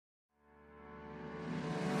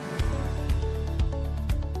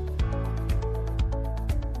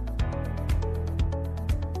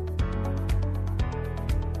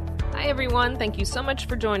everyone. Thank you so much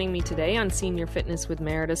for joining me today on Senior Fitness with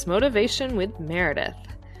Meredith, Motivation with Meredith.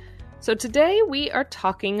 So today we are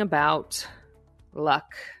talking about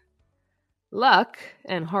luck. Luck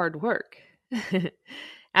and hard work.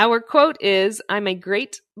 Our quote is, "I'm a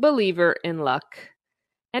great believer in luck,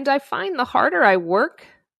 and I find the harder I work,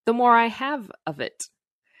 the more I have of it."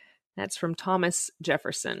 That's from Thomas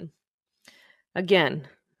Jefferson. Again,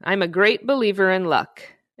 I'm a great believer in luck,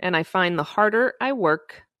 and I find the harder I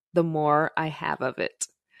work, the more I have of it.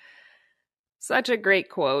 Such a great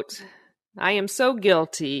quote. I am so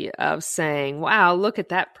guilty of saying, wow, look at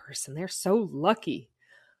that person. They're so lucky.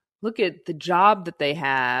 Look at the job that they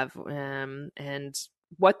have and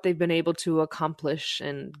what they've been able to accomplish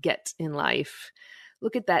and get in life.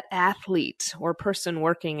 Look at that athlete or person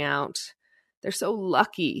working out. They're so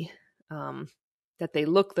lucky that they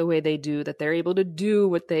look the way they do, that they're able to do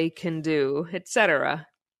what they can do, etc.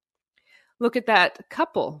 Look at that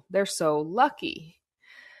couple. They're so lucky.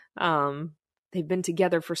 They've been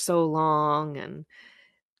together for so long and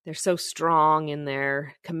they're so strong in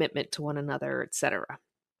their commitment to one another, etc.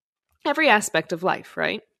 Every aspect of life,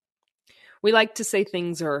 right? We like to say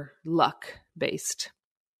things are luck-based.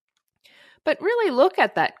 But really look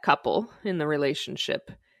at that couple in the relationship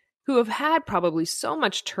who have had probably so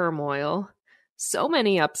much turmoil, so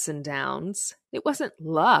many ups and downs. It wasn't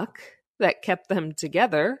luck that kept them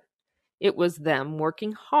together. It was them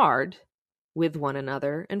working hard with one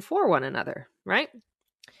another and for one another, right?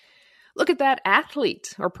 Look at that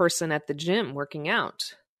athlete or person at the gym working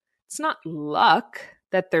out. It's not luck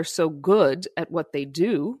that they're so good at what they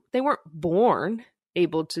do. They weren't born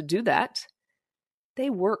able to do that.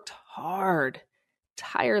 They worked hard,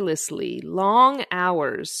 tirelessly, long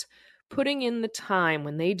hours, putting in the time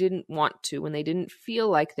when they didn't want to, when they didn't feel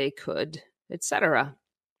like they could, etc.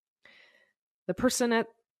 The person at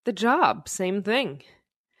the job, same thing.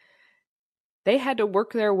 They had to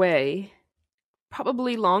work their way,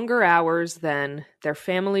 probably longer hours than their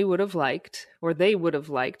family would have liked or they would have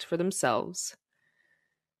liked for themselves.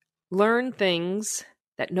 Learn things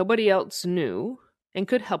that nobody else knew and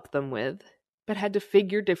could help them with, but had to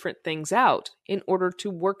figure different things out in order to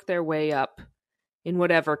work their way up in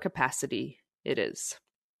whatever capacity it is.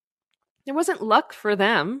 It wasn't luck for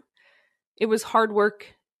them. It was hard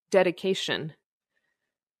work, dedication.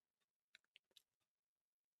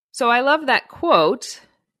 So I love that quote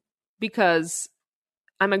because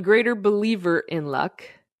I'm a greater believer in luck,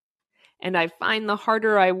 and I find the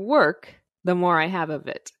harder I work, the more I have of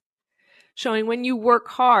it. Showing when you work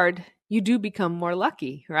hard, you do become more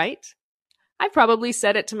lucky, right? I probably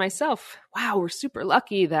said it to myself. Wow, we're super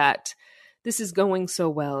lucky that this is going so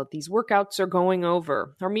well. These workouts are going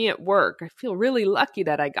over. Or me at work, I feel really lucky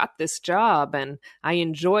that I got this job and I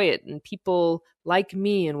enjoy it and people like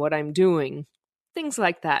me and what I'm doing. Things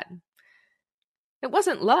like that. It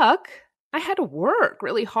wasn't luck. I had to work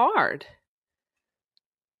really hard.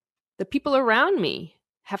 The people around me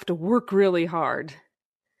have to work really hard.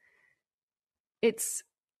 It's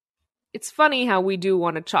funny how we do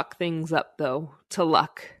want to chalk things up, though, to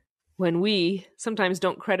luck, when we sometimes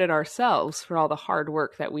don't credit ourselves for all the hard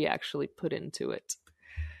work that we actually put into it.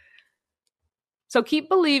 So keep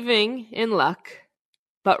believing in luck,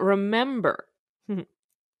 but remember,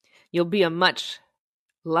 you'll be a much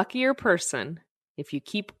luckier person if you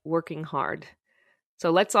keep working hard.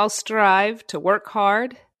 So let's all strive to work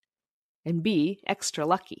hard and be extra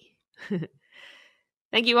lucky.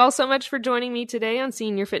 Thank you all so much for joining me today on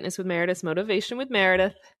Senior Fitness with Meredith, Motivation with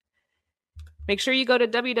Meredith. Make sure you go to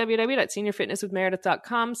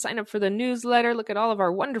www.seniorfitnesswithmeredith.com, sign up for the newsletter, look at all of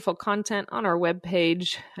our wonderful content on our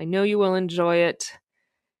webpage. I know you will enjoy it.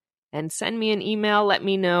 And send me an email. Let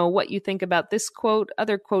me know what you think about this quote,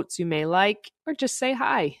 other quotes you may like, or just say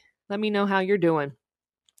hi. Let me know how you're doing.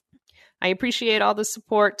 I appreciate all the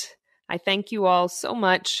support. I thank you all so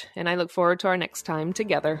much, and I look forward to our next time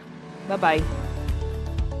together. Bye-bye.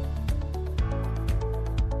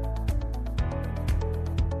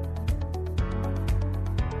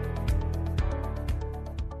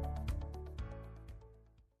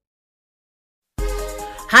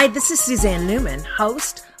 Hi, this is Suzanne Newman,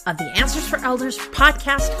 host of the Answers for Elders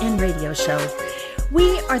podcast and radio show.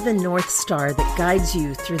 We are the North Star that guides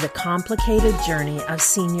you through the complicated journey of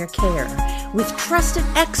senior care with trusted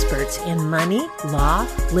experts in money, law,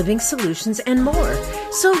 living solutions, and more.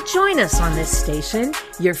 So join us on this station,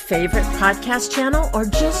 your favorite podcast channel, or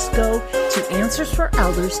just go to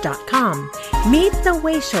AnswersForElders.com. Meet the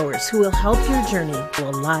Wayshowers who will help your journey go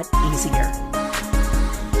a lot easier.